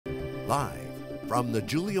Live from the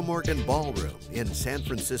Julia Morgan Ballroom in San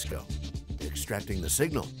Francisco, extracting the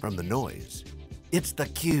signal from the noise, it's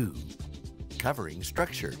theCUBE, covering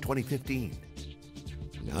Structure 2015.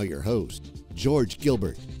 Now your host, George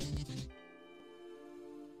Gilbert.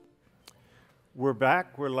 We're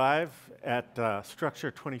back, we're live at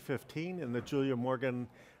Structure 2015 in the Julia Morgan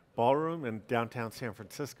Ballroom in downtown San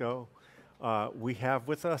Francisco. We have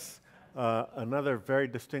with us another very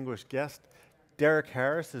distinguished guest. Derrick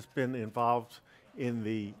Harris has been involved in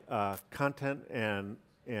the content and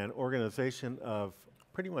organization of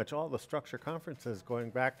pretty much all the Structure conferences going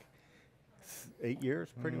back 8 years,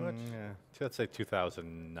 pretty much? Yeah, let's say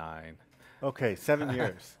 2009. Okay, 7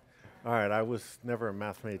 years. All right, I was never a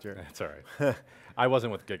math major. That's all right. I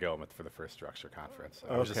wasn't with GigaOM for the first Structure conference.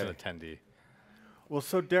 I was just an attendee. Well,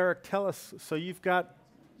 so Derrick, tell us, so you've got,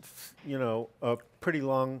 you know, a pretty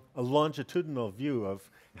long, a longitudinal view of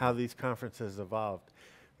how these conferences evolved.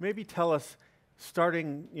 Maybe tell us,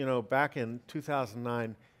 starting, you know, back in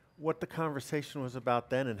 2009, what the conversation was about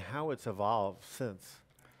then and how it's evolved since.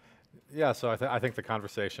 Yeah, so I think the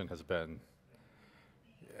conversation has been,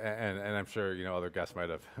 and I'm sure you know other guests might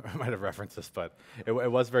have referenced this, but it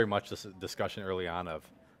was very much this discussion early on of,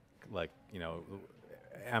 like, you know,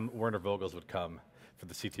 Werner Vogels would come for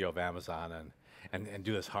the CTO of Amazon and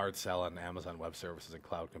do this hard sell on Amazon Web Services and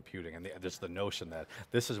cloud computing, and just the notion that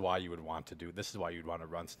this is why you would want to do, this is why you'd want to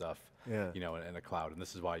run stuff, you know, in a cloud, and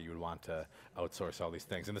this is why you would want to outsource all these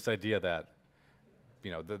things, and this idea that,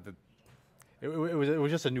 you know, it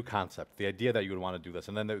was just a new concept. The idea that you would want to do this,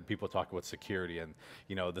 and then people talk about security, and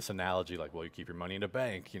you know this analogy like, well, you keep your money in a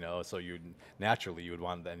bank, you know, so naturally you would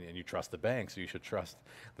want, and you trust the bank, so you should trust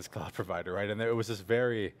this cloud provider, right? And there was this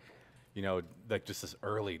very, you know, like just this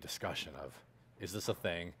early discussion of, is this a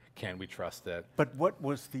thing? Can we trust it? But what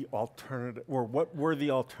was the alternative, or what were the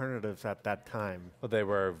alternatives at that time? Well, they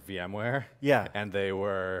were VMware. Yeah. And they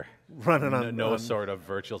were running on no sort of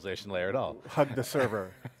virtualization layer at all. Hug the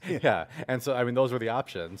server. Yeah. And so, I mean, those were the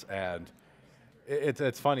options. And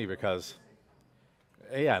it's funny because,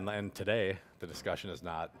 yeah, and today the discussion is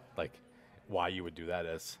not like why you would do that.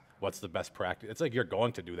 It's what's the best practice. It's like you're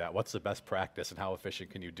going to do that. What's the best practice and how efficient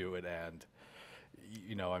can you do it? And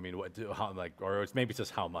you know, I mean, or maybe it's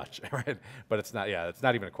just how much, right? But it's not, yeah, it's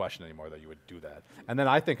not even a question anymore that you would do that. And then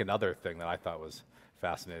I think another thing that I thought was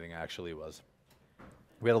fascinating actually was,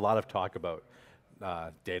 we had a lot of talk about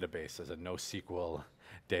databases and NoSQL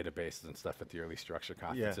databases and stuff at the early Structure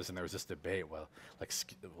conferences, and there was this debate, well, like,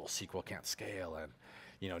 well, SQL can't scale, and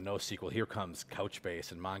you know, NoSQL, here comes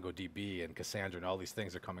Couchbase and MongoDB and Cassandra, and all these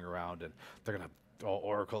things are coming around, and they're gonna, oh,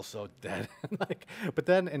 Oracle's so dead. Like, but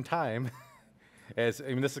then in time, I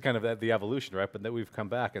mean, this is kind of the evolution, right? But then we've come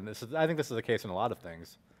back, and I think this is the case in a lot of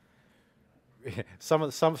things. Some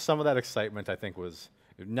of that excitement, I think, was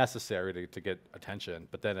necessary to get attention,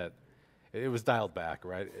 but then it was dialed back,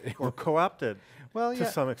 right? Or co-opted. Well,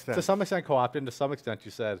 to some extent. To some extent, co-opted. To some extent,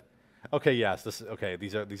 you said, okay, yes,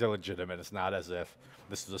 these are legitimate. It's not as if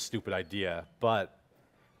this is a stupid idea, but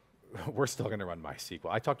we're still going to run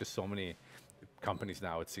MySQL. I talk to so many companies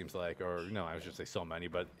now, it seems like, or you know, I shouldn't say so many,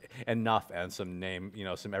 but enough, and some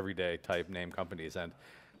some everyday type name companies, and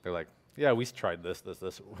they're like, yeah, we tried this.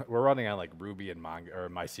 We're running on like Ruby and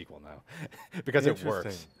MySQL now because it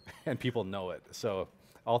works and people know it. So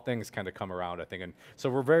all things kind of come around, I think, and so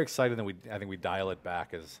we're very excited, and I think we dial it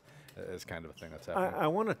back as kind of a thing that's happening. I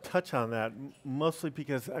want to touch on that mostly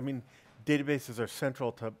because, I mean, databases are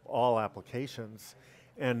central to all applications,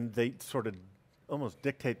 and they sort of almost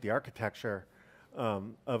dictate the architecture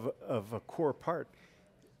of a core part.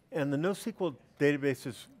 And the NoSQL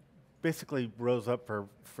databases basically rose up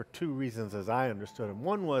for two reasons as I understood them.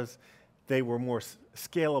 One was they were more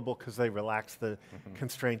scalable because they relaxed the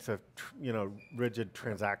constraints of rigid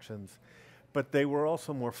transactions. But they were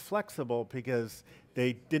also more flexible because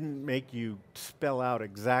they didn't make you spell out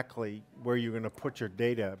exactly where you're going to put your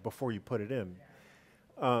data before you put it in.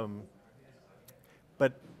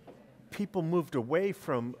 But people moved away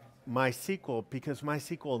from MySQL because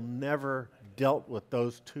MySQL never dealt with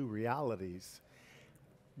those two realities.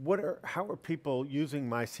 How are people using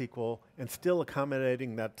MySQL and still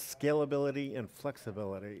accommodating that scalability and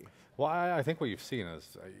flexibility? Well, I think what you've seen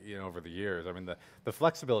is, you know, over the years, I mean, the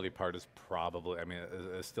flexibility part is probably, I mean,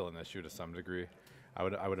 is still an issue to some degree, I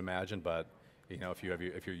would imagine. But you know, if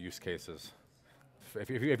your use cases, if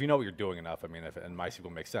you know what you're doing enough, I mean, and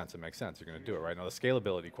MySQL makes sense, it makes sense. You're going to do it, right? Now the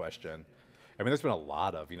scalability question, I mean, there's been a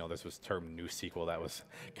lot of, you know, there's this term NewSQL that was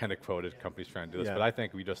kind of quoted, companies trying to do this, but I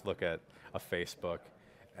think we just look at a Facebook,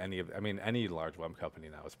 any large web company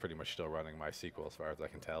now is pretty much still running MySQL as far as I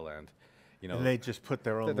can tell, and you know, and they just put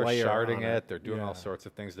their own they're layer sharding on it. They're doing Yeah. all sorts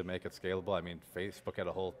of things to make it scalable. I mean, Facebook had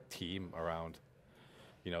a whole team around,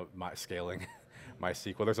 you know, scaling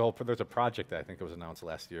MySQL. There's a project that I think it was announced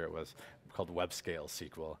last year. It was called WebScale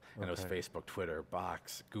SQL, and it was Facebook, Twitter,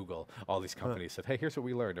 Box, Google. All these companies said, "Hey, here's what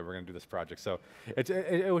we learned, and we're going to do this project." So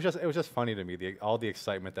it was just funny to me, all the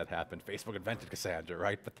excitement that happened. Facebook invented Cassandra,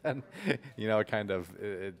 right? But then, you know,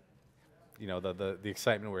 you know, the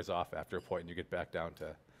excitement wears off after a point, and you get back down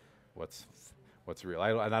to what's real.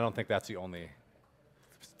 And I don't think that's the only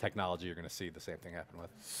technology you're going to see the same thing happen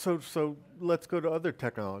with. So let's go to other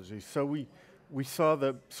technologies. So we saw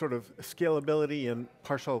the sort of scalability and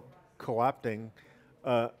partial co-opting,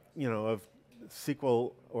 you know, of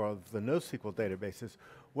SQL or of the NoSQL databases.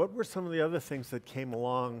 What were some of the other things that came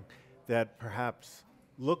along that perhaps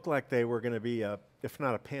looked like they were going to be if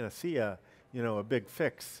not a panacea, you know, a big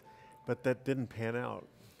fix, but that didn't pan out?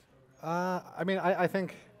 I mean, I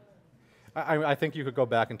think you could go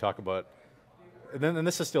back and talk about, and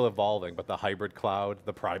this is still evolving, but the hybrid cloud,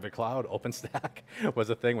 the private cloud, OpenStack was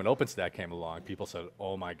a thing. When OpenStack came along, people said,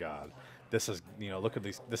 "Oh my God, this is, you know, look at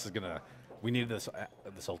these. This is gonna. We need this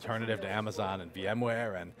alternative to Amazon and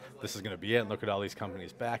VMware, and this is gonna be it. And look at all these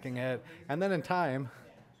companies backing it." And then in time,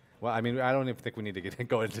 well, I mean, I don't even think we need to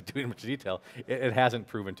go into too much detail. It hasn't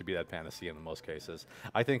proven to be that panacea in most cases.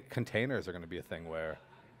 I think containers are going to be a thing where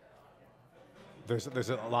there's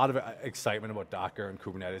a lot of excitement about Docker and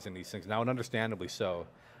Kubernetes and these things now, and understandably so.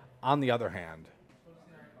 On the other hand,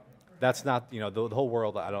 that's not, you know, the whole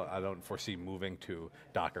world. I don't foresee moving to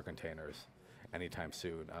Docker containers anytime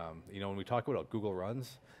soon. You know, when we talk about Google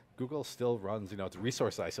runs, Google still runs. You know, it's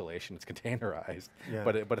resource isolation. It's containerized,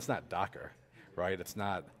 but it's not Docker, right? It's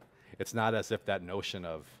not as if that notion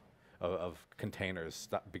of containers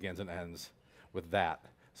begins and ends with that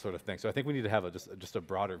sort of thing. So I think we need to have just a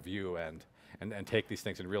broader view and take these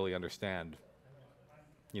things and really understand.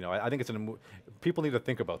 You know, I think people need to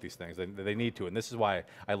think about these things. They need to, and this is why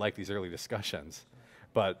I like these early discussions.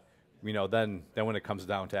 But you know, then when it comes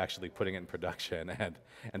down to actually putting it in production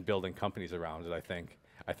and building companies around it, I think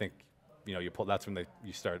you know, that's when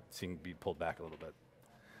you start seeing be pulled back a little bit.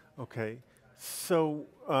 Okay, so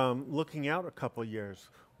looking out a couple years,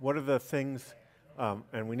 what are the things?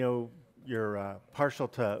 And we know you're partial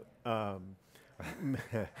to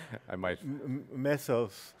I might.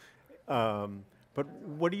 Mesos. But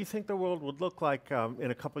what do you think the world would look like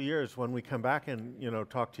in a couple years when we come back and, you know,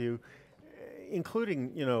 talk to you,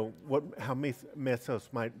 including, you know, how Mesos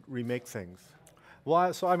might remake things?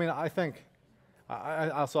 Well, so I mean, I think,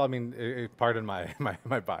 I mean, pardon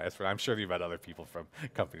my bias, but I'm sure you've had other people from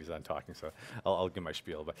companies on talking, so I'll give my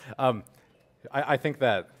spiel. But I think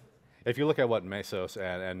that if you look at what Mesos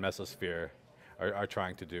and Mesosphere are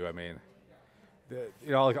trying to do, I mean,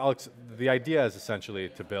 you know, the idea is essentially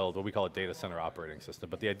to build what we call a data center operating system.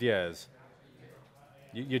 But the idea is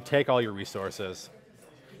you take all your resources,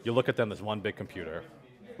 you look at them as one big computer,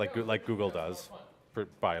 like Google does,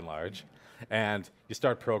 by and large, and you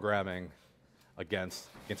start programming against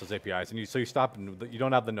those APIs. And so you stop, and you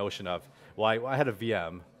don't have the notion of, well, I had a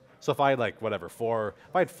VM, so if I had like whatever, if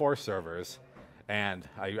I had 4 servers, and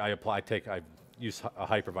I use a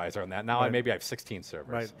hypervisor on that. Now maybe I have 16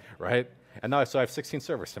 servers, right? And now so I have 16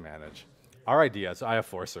 servers to manage. Our idea is I have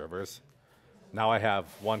 4 servers. Now I have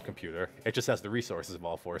 1 computer. It just has the resources of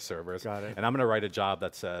all 4 servers. Got it. And I'm going to write a job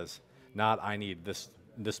that says, not I need this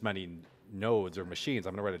many nodes or machines.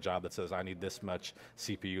 I'm going to write a job that says I need this much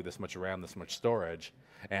CPU, this much RAM, this much storage.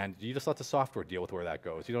 And you just let the software deal with where that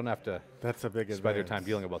goes. You don't have to spend your time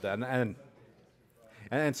dealing about that.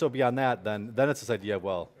 And so beyond that, then it's this idea of,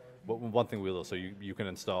 well, one thing we'll do, so you can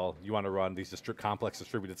install, you want to run these complex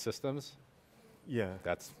distributed systems? Yeah.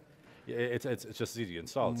 It's just easy to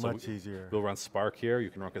install. Much easier. We'll run Spark here,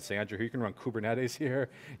 you can run Cassandra here, you can run Kubernetes here,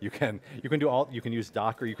 you can use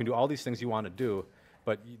Docker, you can do all these things you want to do,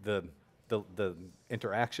 but the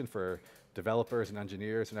interaction for developers and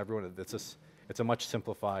engineers and everyone, it's a much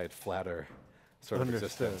simplified, flatter sort of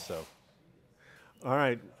existence. So. All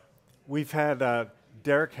right. We've had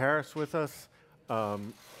Derrick Harris with us,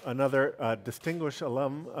 another distinguished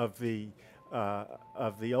alum of the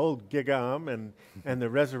old GigaOM and the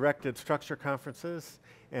resurrected Structure conferences,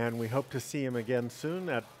 and we hope to see him again soon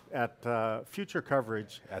at future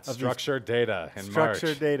coverage at Structure Data in March.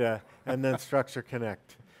 Structure Data and then Structure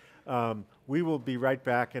Connect. We will be right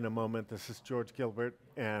back in a moment. This is George Gilbert,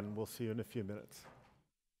 and we'll see you in a few minutes.